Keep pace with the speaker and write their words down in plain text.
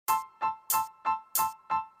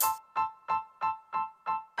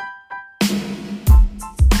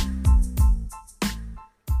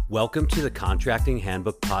Welcome to the Contracting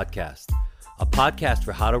Handbook Podcast, a podcast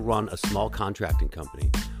for how to run a small contracting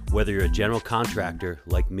company. Whether you're a general contractor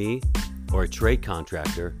like me or a trade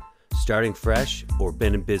contractor, starting fresh or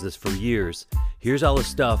been in business for years, here's all the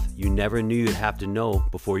stuff you never knew you'd have to know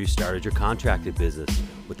before you started your contracting business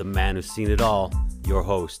with the man who's seen it all, your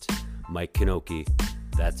host, Mike Kanoki.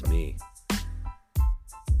 That's me.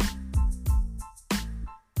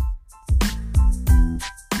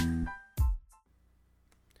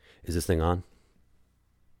 Is this thing on?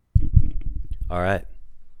 All right.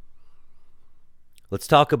 Let's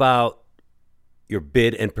talk about your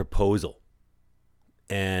bid and proposal.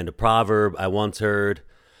 And a proverb I once heard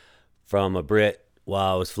from a Brit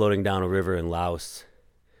while I was floating down a river in Laos.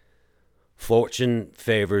 Fortune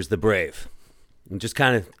favors the brave. And just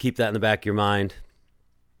kind of keep that in the back of your mind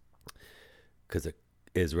because it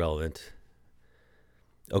is relevant.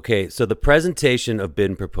 Okay, so the presentation of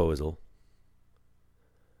bid and proposal.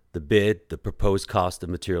 The bid, the proposed cost of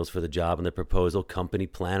materials for the job, and the proposal company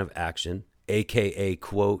plan of action, aka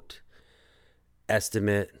quote,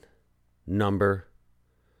 estimate, number,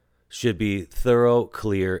 should be thorough,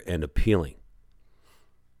 clear, and appealing.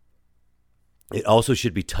 It also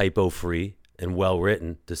should be typo-free and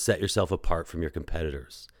well-written to set yourself apart from your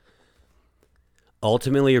competitors.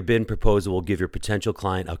 Ultimately, your bid and proposal will give your potential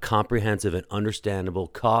client a comprehensive and understandable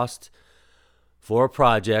cost for a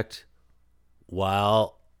project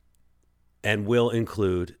and will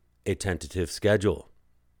include a tentative schedule.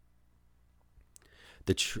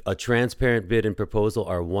 A transparent bid and proposal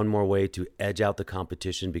are one more way to edge out the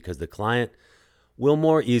competition because the client will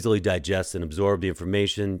more easily digest and absorb the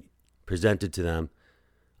information presented to them.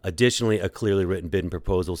 Additionally, a clearly written bid and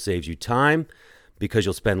proposal saves you time because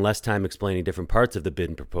you'll spend less time explaining different parts of the bid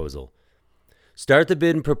and proposal. Start the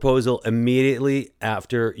bid and proposal immediately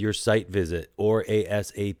after your site visit or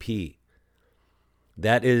ASAP.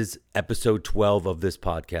 That is episode 12 of this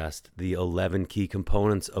podcast, the 11 key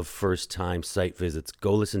components of first-time site visits.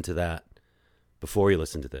 Go listen to that before you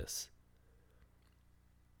listen to this.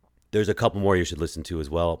 There's a couple more you should listen to as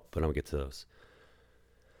well, but I'm going to get to those.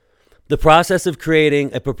 The process of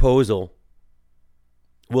creating a proposal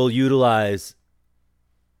will utilize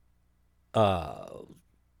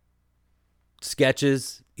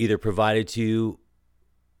sketches either provided to you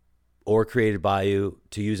or created by you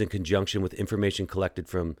to use in conjunction with information collected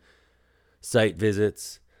from site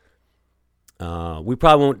visits. We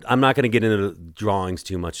probably won't. I'm not going to get into the drawings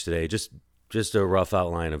too much today. Just a rough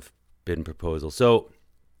outline of bid and proposal. So,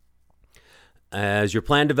 as your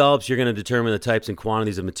plan develops, you're going to determine the types and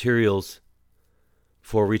quantities of materials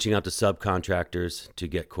for reaching out to subcontractors to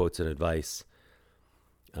get quotes and advice.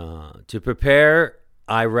 To prepare,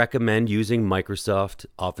 I recommend using Microsoft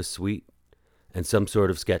Office Suite and some sort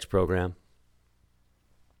of sketch program.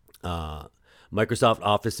 Microsoft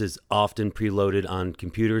Office is often preloaded on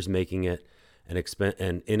computers, making it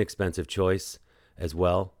an inexpensive choice as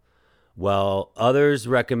well. While others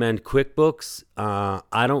recommend QuickBooks,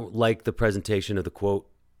 I don't like the presentation of the quote.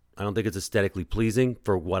 I don't think it's aesthetically pleasing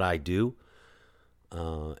for what I do.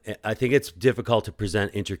 I think it's difficult to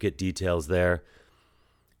present intricate details there.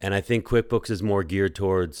 And I think QuickBooks is more geared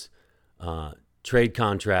towards trade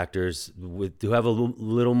contractors who have a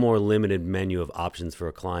little more limited menu of options for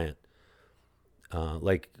a client,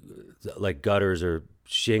 like gutters or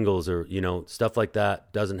shingles or stuff like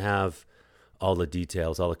that. Doesn't have all the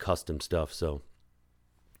details, all the custom stuff. So,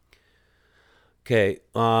 okay,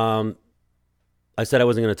 I said I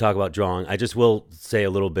wasn't going to talk about drawing. I just will say a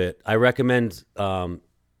little bit. I recommend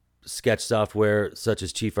sketch software such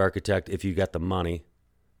as Chief Architect if you got the money,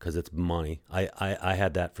 because it's money. I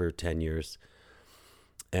had that for 10 years.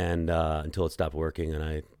 And until it stopped working,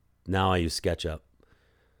 and now I use SketchUp,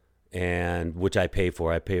 and which I pay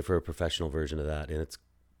for. I pay for a professional version of that, and it's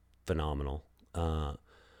phenomenal.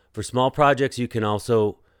 For small projects, you can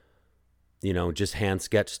also, just hand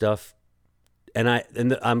sketch stuff. And I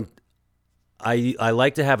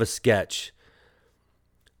like to have a sketch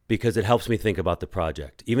because it helps me think about the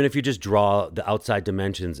project. Even if you just draw the outside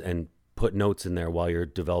dimensions and put notes in there while you're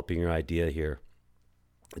developing your idea here,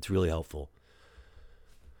 it's really helpful.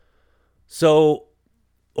 So,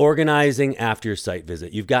 organizing after your site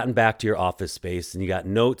visit. You've gotten back to your office space and you got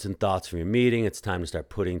notes and thoughts from your meeting. It's time to start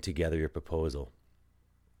putting together your proposal.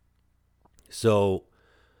 So,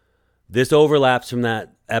 this overlaps from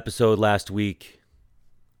that episode last week.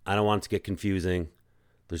 I don't want it to get confusing.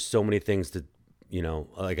 There's so many things to,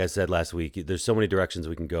 like I said last week, there's so many directions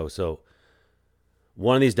we can go. So,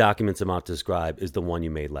 one of these documents I'm about to describe is the one you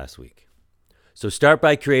made last week. So, start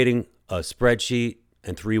by creating a spreadsheet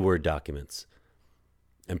and 3 Word documents,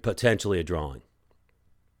 and potentially a drawing.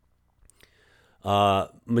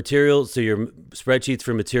 Materials, so your spreadsheets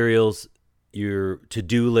for materials, your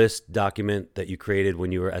to-do list document that you created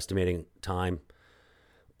when you were estimating time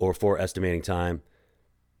or for estimating time,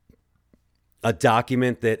 a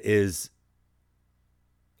document that is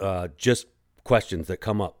just questions that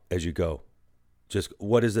come up as you go. Just,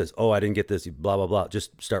 what is this? Oh, I didn't get this, blah, blah, blah.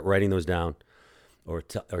 Just start writing those down or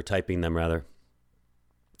typing them rather.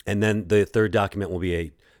 And then the third document will be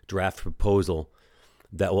a draft proposal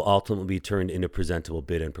that will ultimately be turned into presentable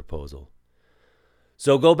bid and proposal.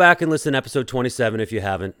 So go back and listen to episode 27 if you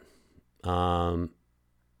haven't. And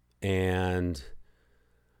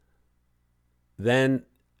then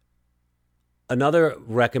another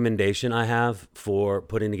recommendation I have for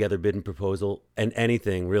putting together bid and proposal and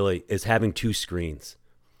anything really is having two screens.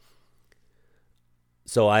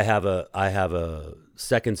 So I have a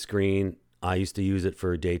second screen. I used to use it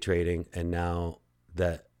for day trading, and now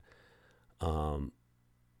that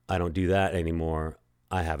I don't do that anymore,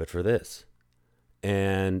 I have it for this.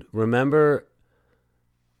 And remember,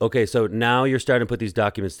 okay, so now you're starting to put these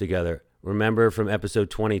documents together. Remember from episode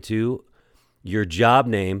 22, your job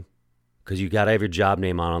name, because you got to have your job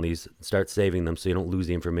name on these, start saving them so you don't lose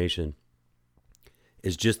the information,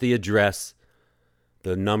 is just the address,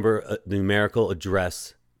 the numerical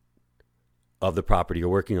address of the property you're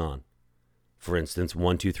working on. For instance,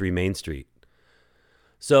 123 Main Street.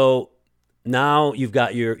 So now you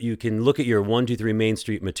can look at your 123 Main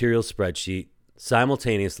Street material spreadsheet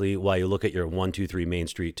simultaneously while you look at your 123 Main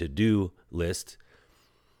Street to-do list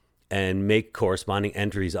and make corresponding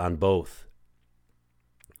entries on both.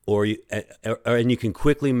 And you can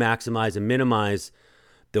quickly maximize and minimize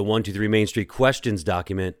the 123 Main Street questions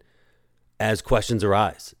document as questions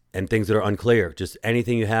arise and things that are unclear. Just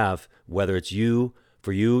anything you have, whether it's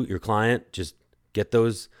for you, your client, just get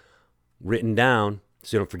those written down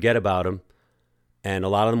so you don't forget about them. And a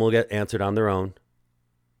lot of them will get answered on their own.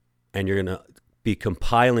 And you're going to be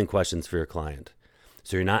compiling questions for your client.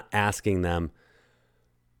 So you're not asking them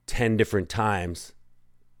 10 different times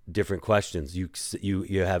different questions.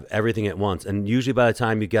 You have everything at once. And usually by the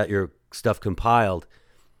time you get your stuff compiled,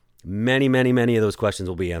 many, many, many of those questions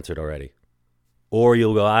will be answered already. Or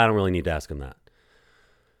you'll go, I don't really need to ask them that.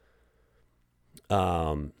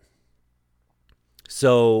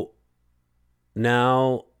 So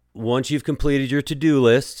now, once you've completed your to-do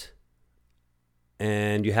list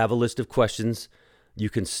and you have a list of questions, you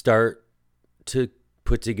can start to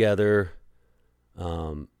put together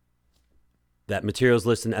that materials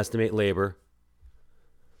list and estimate labor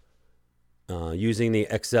using the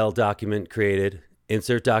Excel document created.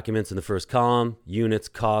 Insert documents in the first column, units,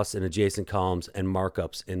 costs in adjacent columns, and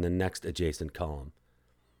markups in the next adjacent column.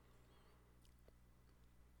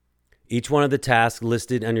 Each one of the tasks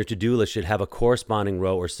listed on your to-do list should have a corresponding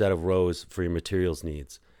row or set of rows for your materials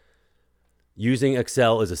needs. Using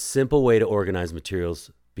Excel is a simple way to organize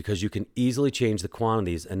materials because you can easily change the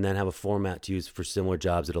quantities and then have a format to use for similar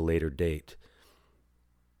jobs at a later date.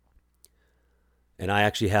 And I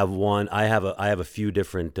actually have I have a few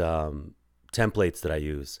different templates that I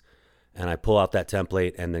use, and I pull out that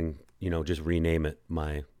template and then just rename it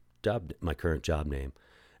my current job name.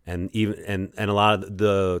 And a lot of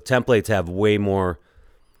the templates have way more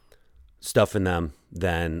stuff in them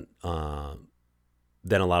than a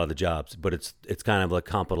lot of the jobs, but it's kind of a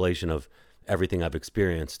compilation of everything I've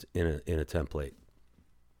experienced in a template.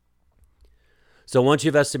 So once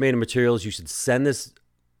you've estimated materials, you should send this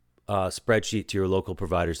spreadsheet to your local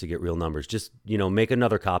providers to get real numbers. Just make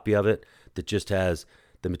another copy of it that just has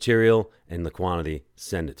the material and the quantity.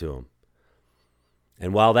 Send it to them.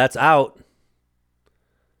 And while that's out,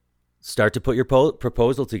 start to put your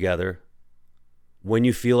proposal together when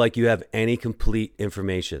you feel like you have any complete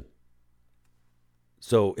information.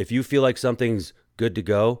 So if you feel like something's good to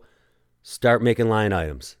go, start making line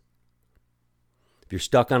items. If you're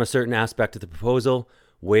stuck on a certain aspect of the proposal,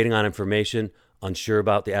 waiting on information, unsure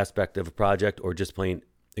about the aspect of a project, or just plain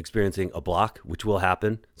experiencing a block, which will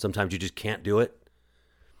happen. Sometimes you just can't do it.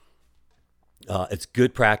 It's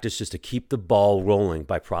good practice just to keep the ball rolling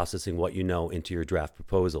by processing what you know into your draft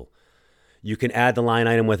proposal. You can add the line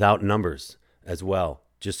item without numbers as well,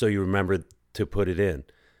 just so you remember to put it in.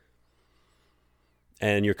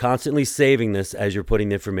 And you're constantly saving this as you're putting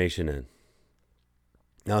the information in.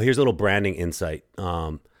 Now, here's a little branding insight.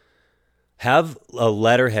 Have a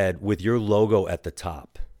letterhead with your logo at the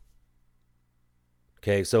top.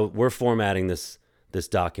 Okay, so we're formatting this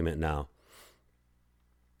document now.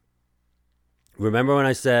 Remember when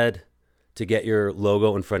I said to get your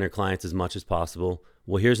logo in front of your clients as much as possible?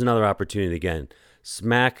 Well, here's another opportunity again.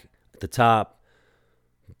 Smack at the top.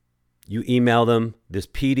 You email them this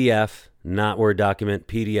PDF not Word document,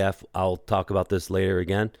 PDF. I'll talk about this later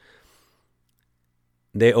again.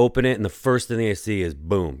 They open it, and the first thing they see is,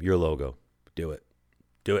 boom, your logo. Do it.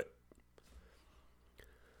 Do it.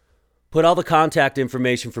 Put all the contact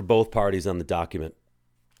information for both parties on the document.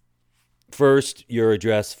 First, your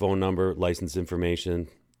address, phone number, license information.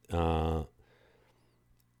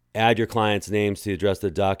 Add your client's names to the address of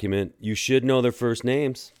the document. You should know their first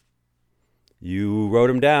names. You wrote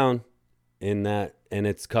them down in that, and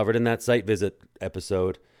it's covered in that site visit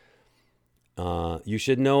episode. You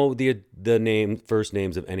should know the first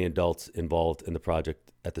names of any adults involved in the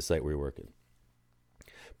project at the site where you're working.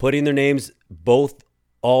 Putting their names,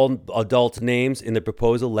 all adults' names in the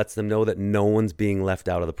proposal lets them know that no one's being left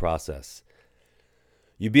out of the process.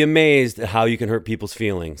 You'd be amazed at how you can hurt people's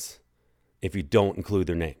feelings if you don't include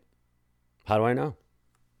their name. How do I know?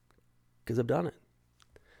 Because I've done it.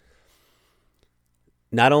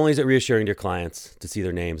 Not only is it reassuring to your clients to see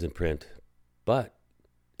their names in print, but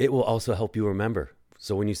it will also help you remember.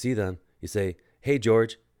 So when you see them, you say, hey,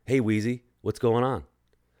 George, hey, Wheezy, what's going on?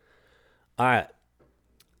 All right.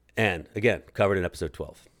 And again, covered in episode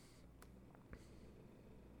 12.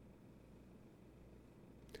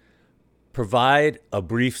 Provide a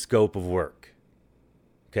brief scope of work.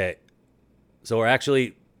 Okay. So we're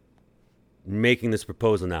actually making this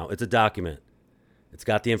proposal now. It's a document. It's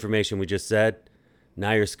got the information we just said.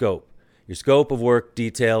 Now your scope. Your scope of work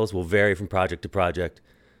details will vary from project to project.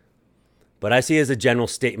 But I see it as a general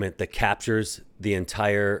statement that captures the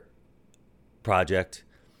entire project.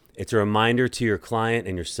 It's a reminder to your client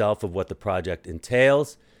and yourself of what the project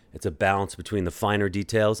entails. It's a balance between the finer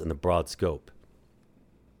details and the broad scope.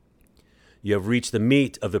 You have reached the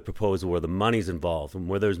meat of the proposal where the money's involved. And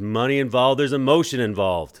where there's money involved, there's emotion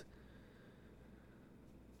involved.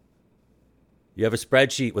 You have a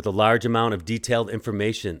spreadsheet with a large amount of detailed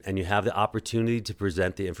information, and you have the opportunity to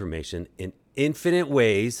present the information in infinite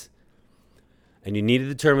ways. And you need to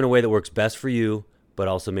determine a way that works best for you, but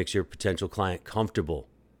also makes your potential client comfortable.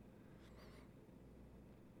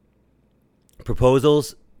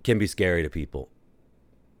 Proposals can be scary to people.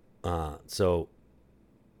 So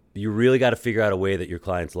you really got to figure out a way that your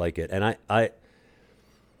clients like it. And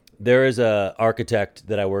there is a architect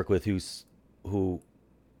that I work with who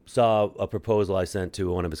saw a proposal I sent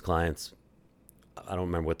to one of his clients. I don't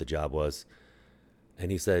remember what the job was.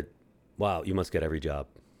 And he said, wow, you must get every job.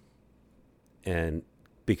 And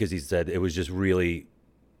because he said it was just really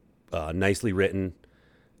nicely written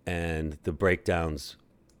and the breakdowns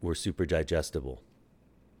were super digestible.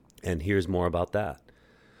 And here's more about that.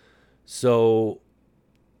 So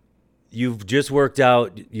you've just worked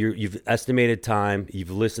out, you've estimated time,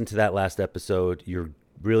 you've listened to that last episode, you're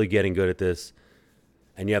really getting good at this,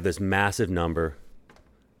 and you have this massive number.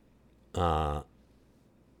 Don't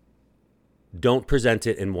present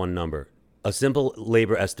it in one number. A simple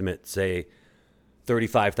labor estimate, say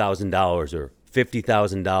 $35,000 or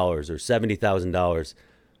 $50,000 or $70,000.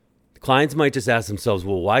 Clients might just ask themselves,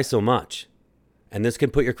 well, why so much? And this can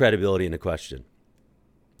put your credibility into question.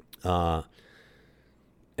 And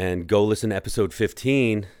go listen to episode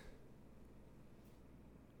 15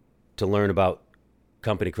 to learn about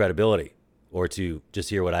company credibility, or to just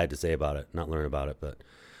hear what I had to say about it, not learn about it. But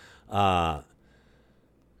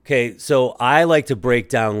okay, so I like to break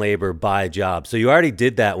down labor by job. So you already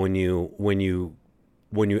did that when you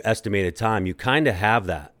estimated time. You kind of have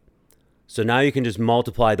that. So now you can just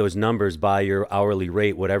multiply those numbers by your hourly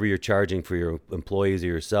rate, whatever you're charging for your employees or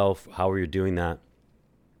yourself, however you're doing that.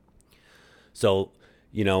 So,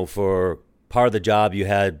 for part of the job, you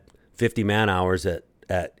had 50 man hours at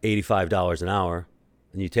 $85 an hour.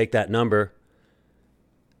 And you take that number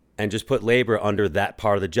and just put labor under that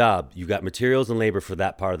part of the job. You've got materials and labor for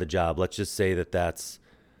that part of the job. Let's just say that's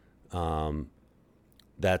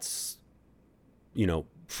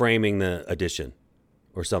framing the addition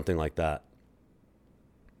or something like that.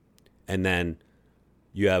 And then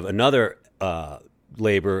you have another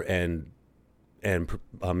labor and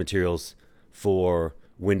materials for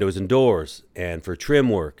windows and doors and for trim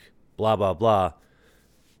work, blah, blah, blah.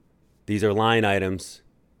 These are line items.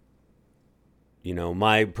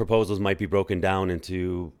 My proposals might be broken down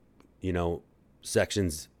into,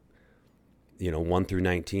 sections, 1 through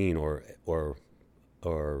 19 or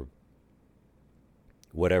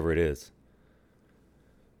whatever it is.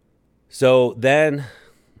 So then,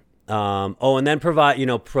 and then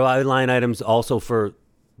provide line items also for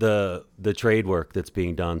the trade work that's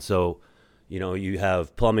being done. So, you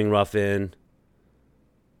have plumbing rough-in.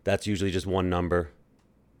 That's usually just one number.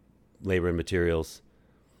 Labor and materials.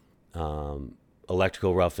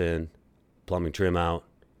 Electrical rough-in. Plumbing trim out.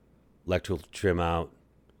 Electrical trim out.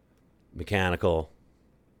 Mechanical.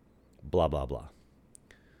 blah, blah, blah.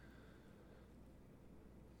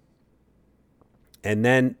 And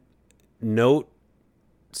then note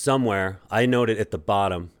somewhere, I noted at the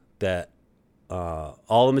bottom that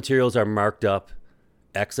all the materials are marked up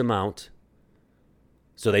X amount.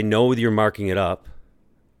 So they know you're marking it up.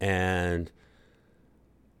 And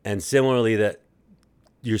similarly that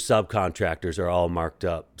your subcontractors are all marked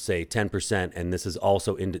up, say 10%, and this is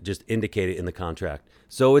also just indicated in the contract.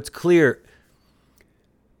 So it's clear.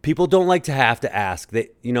 People don't like to have to ask. A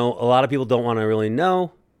lot of people don't want to really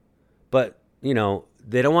know, but,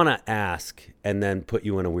 they don't want to ask and then put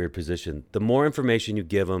you in a weird position. The more information you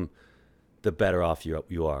give them, the better off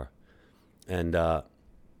you are. And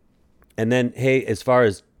then, hey, as far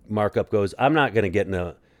as markup goes, I'm not going to get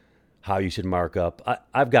into how you should mark up.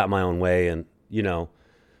 I've got my own way, and,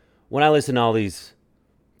 when I listen to all these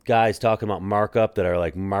guys talking about markup that are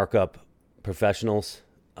like markup professionals,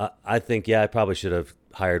 I think, I probably should have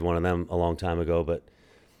hired one of them a long time ago. But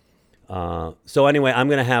so anyway, I'm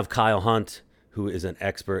going to have Kyle Hunt, who is an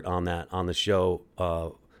expert on that, on the show,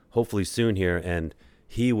 hopefully soon here, and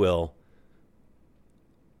he will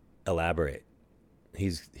elaborate.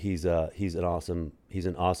 He's an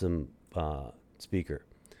awesome speaker.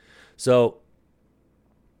 So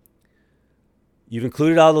you've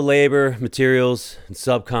included all the labor, materials, and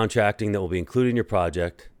subcontracting that will be included in your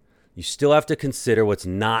project. You still have to consider what's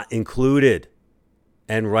not included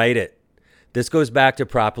and write it. This goes back to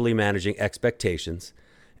properly managing expectations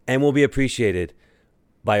and will be appreciated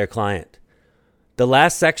by your client. The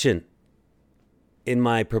last section in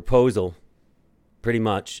my proposal pretty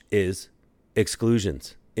much is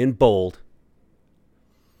exclusions in bold.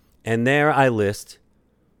 And there I list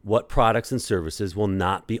what products and services will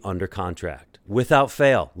not be under contract. Without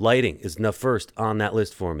fail, lighting is the first on that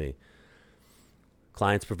list for me.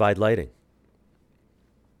 Clients provide lighting.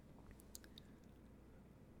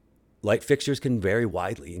 Light fixtures can vary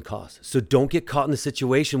widely in cost. So don't get caught in the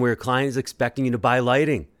situation where your client is expecting you to buy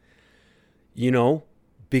lighting,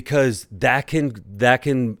 because that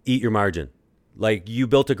can eat your margin. Like you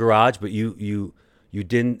built a garage, but you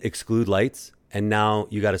didn't exclude lights, and now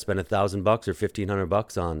you got to spend $1,000 or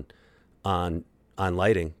 $1,500 on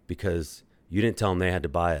lighting because you didn't tell them they had to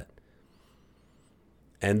buy it.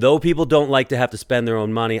 And though people don't like to have to spend their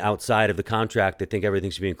own money outside of the contract, they think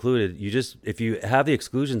everything should be included. If you have the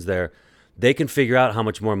exclusions there, they can figure out how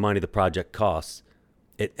much more money the project costs.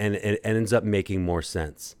 It ends up making more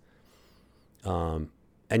sense. And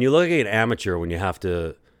you look like an amateur when you have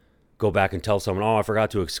to go back and tell someone, "Oh, I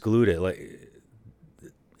forgot to exclude it." Like,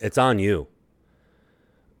 it's on you.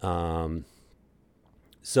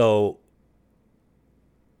 So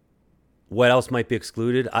what else might be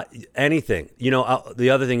excluded? Anything. The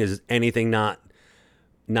other thing is anything not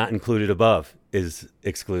included above is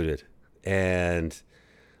excluded. And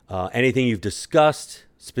anything you've discussed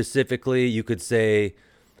specifically, you could say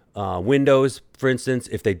windows, for instance,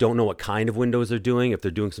 if they don't know what kind of windows they're doing, if they're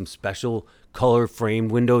doing some special color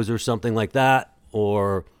framed windows or something like that,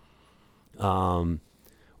 or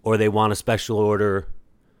they want a special order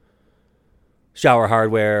shower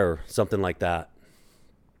hardware or something like that.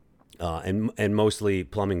 And mostly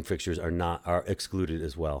plumbing fixtures are excluded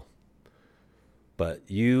as well. But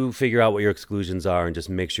you figure out what your exclusions are and just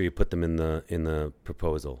make sure you put them in the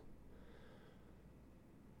proposal.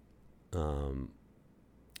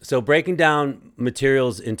 So breaking down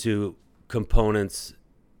materials into components,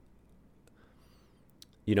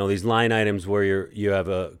 these line items where you have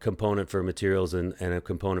a component for materials and a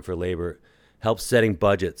component for labor, helps setting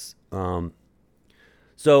budgets.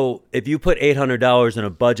 So if you put $800 in a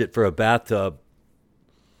budget for a bathtub,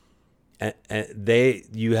 and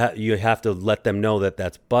you have to let them know that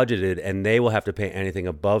that's budgeted, and they will have to pay anything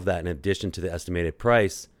above that in addition to the estimated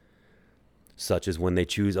price, such as when they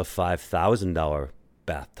choose a $5,000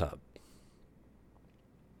 bathtub.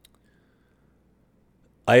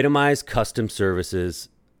 Itemize custom services,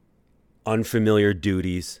 unfamiliar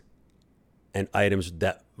duties, and items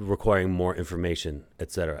that requiring more information,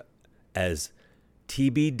 etc., as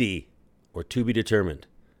TBD, or to be determined.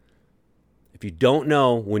 If you don't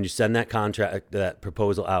know when you send that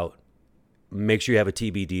proposal out, make sure you have a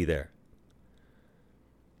TBD there.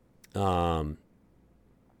 So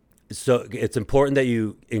it's important that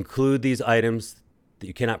you include these items that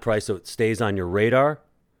you cannot price, so it stays on your radar.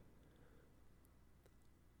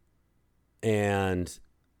 And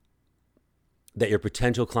that your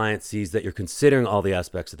potential client sees that you're considering all the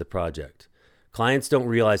aspects of the project. Clients don't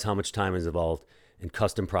realize how much time is involved in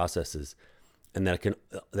custom processes, and that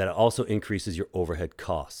it also increases your overhead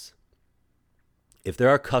costs. If there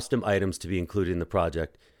are custom items to be included in the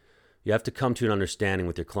project, you have to come to an understanding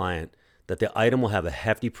with your client that the item will have a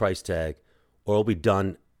hefty price tag or will be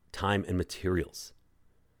done time and materials.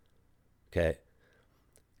 Okay.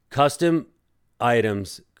 Custom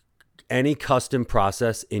items, any custom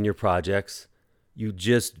process in your projects, you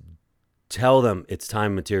just tell them it's time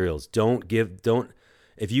and materials.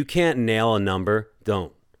 If you can't nail a number,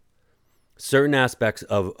 don't. Certain aspects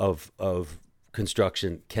of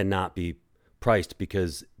construction cannot be priced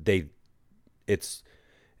because it's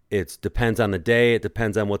depends on the day, it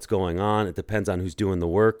depends on what's going on, it depends on who's doing the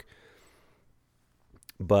work.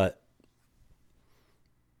 But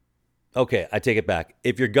okay, I take it back.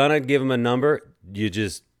 If you're gonna give them a number, you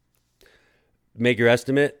just make your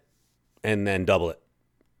estimate and then double it,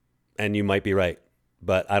 and you might be right.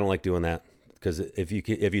 But I don't like doing that because if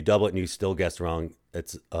you double it and you still guess wrong,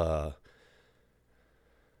 it's a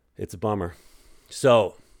bummer.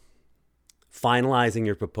 So, finalizing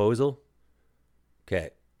your proposal.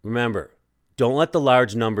 Okay, remember, don't let the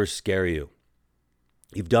large numbers scare you.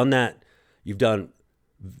 You've done that. You've done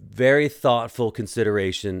very thoughtful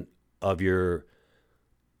consideration of your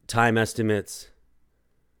time estimates.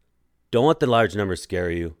 Don't let the large numbers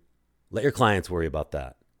scare you. Let your clients worry about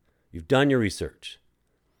that. You've done your research.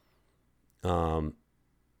 And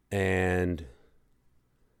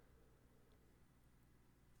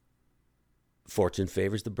fortune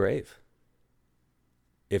favors the brave.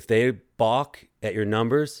 If they balk at your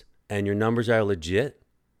numbers and your numbers are legit,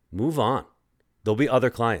 move on. There'll be other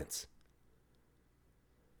clients.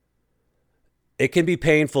 It can be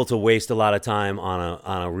painful to waste a lot of time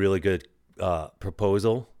on a really good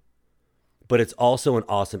proposal, but it's also an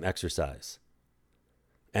awesome exercise.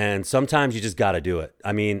 And sometimes you just got to do it.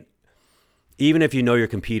 I mean, even if you know you're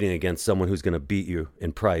competing against someone who's going to beat you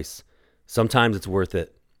in price, sometimes it's worth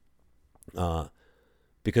it.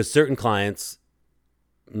 Because certain clients,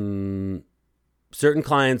 even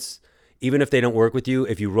if they don't work with you,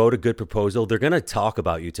 if you wrote a good proposal, they're going to talk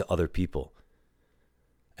about you to other people.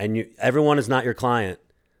 And everyone is not your client,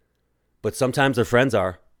 but sometimes their friends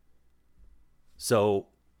are. So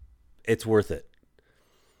it's worth it.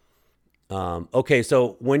 Okay,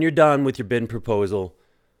 so when you're done with your bid and proposal,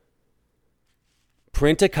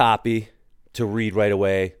 print a copy to read right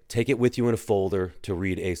away. Take it with you in a folder to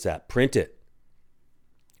read ASAP. Print it.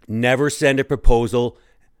 Never send a proposal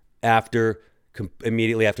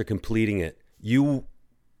immediately after completing it. 9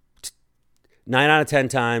 out of 10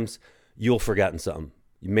 times, you'll forgotten something.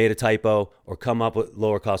 You made a typo or come up with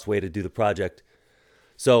lower cost way to do the project.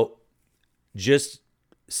 So just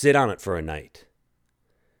sit on it for a night.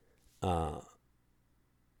 You're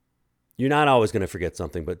not always going to forget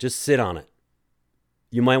something, but just sit on it.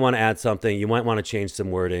 You might want to add something. You might want to change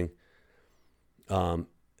some wording.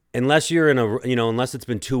 Unless you're unless it's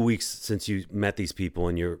been 2 weeks since you met these people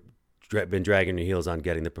and you're been dragging your heels on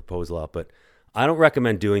getting the proposal out. But I don't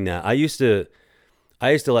recommend doing that. I used to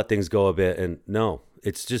let things go a bit, and no,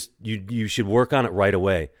 it's just you should work on it right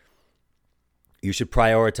away. You should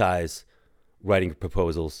prioritize writing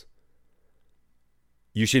proposals.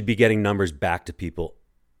 You should be getting numbers back to people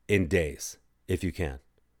in days, if you can.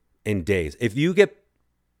 In days. If you get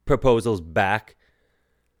proposals back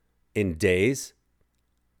in days,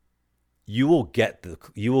 you will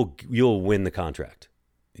win the contract.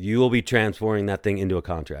 You will be transforming that thing into a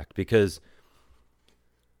contract because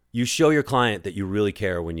you show your client that you really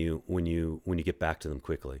care when you get back to them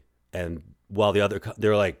quickly. And while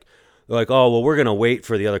they're like, oh, well, we're going to wait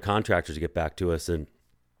for the other contractors to get back to us. And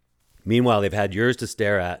meanwhile, they've had yours to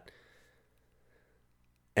stare at,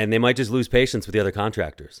 and they might just lose patience with the other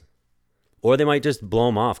contractors. Or they might just blow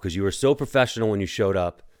them off because you were so professional when you showed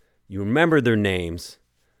up. You remembered their names.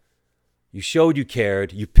 You showed you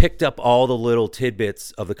cared. You picked up all the little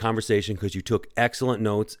tidbits of the conversation because you took excellent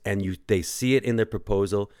notes, and they see it in their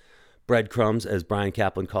proposal. Breadcrumbs, as Brian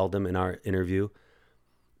Kaplan called them in our interview.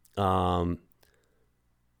 You'll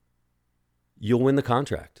win the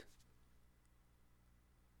contract.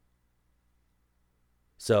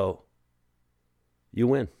 So you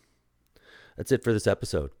win. That's it for this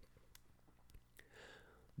episode.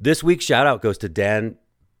 This week's shout out goes to Dan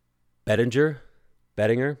Bettinger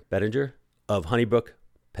of Honeybrook,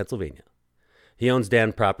 Pennsylvania. He owns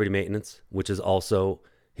Dan Property Maintenance, which is also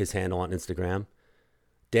his handle on Instagram.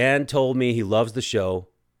 Dan told me he loves the show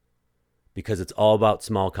because it's all about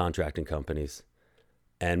small contracting companies.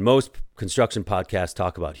 And most construction podcasts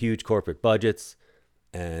talk about huge corporate budgets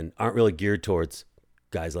and aren't really geared towards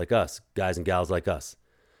guys like us, guys and gals like us.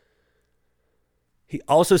 He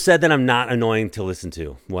also said that I'm not annoying to listen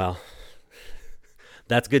to. Well,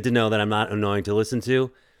 that's good to know that I'm not annoying to listen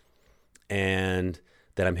to and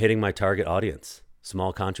that I'm hitting my target audience,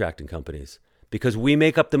 small contracting companies, because we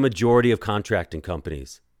make up the majority of contracting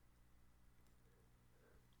companies.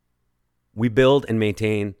 We build and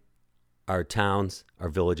maintain our towns, our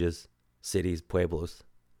villages, cities, pueblos.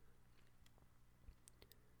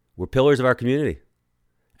 We're pillars of our community.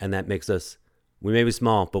 And that makes us, we may be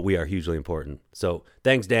small, but we are hugely important. So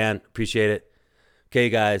thanks, Dan. Appreciate it. Okay,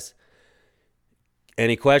 guys.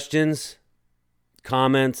 Any questions,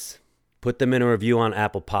 comments, put them in a review on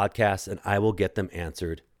Apple Podcasts, and I will get them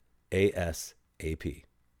answered ASAP.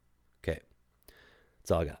 Okay.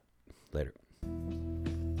 That's all I got. Later.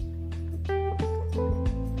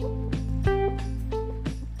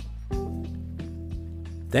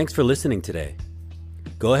 Thanks for listening today.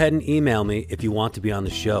 Go ahead and email me if you want to be on the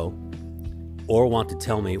show or want to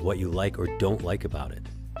tell me what you like or don't like about it.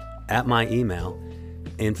 At my email,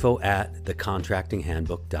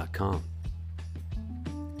 info@thecontractinghandbook.com.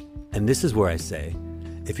 And this is where I say,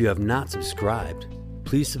 if you have not subscribed,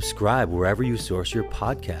 please subscribe wherever you source your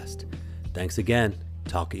podcast. Thanks again.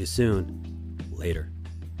 Talk to you soon. Later.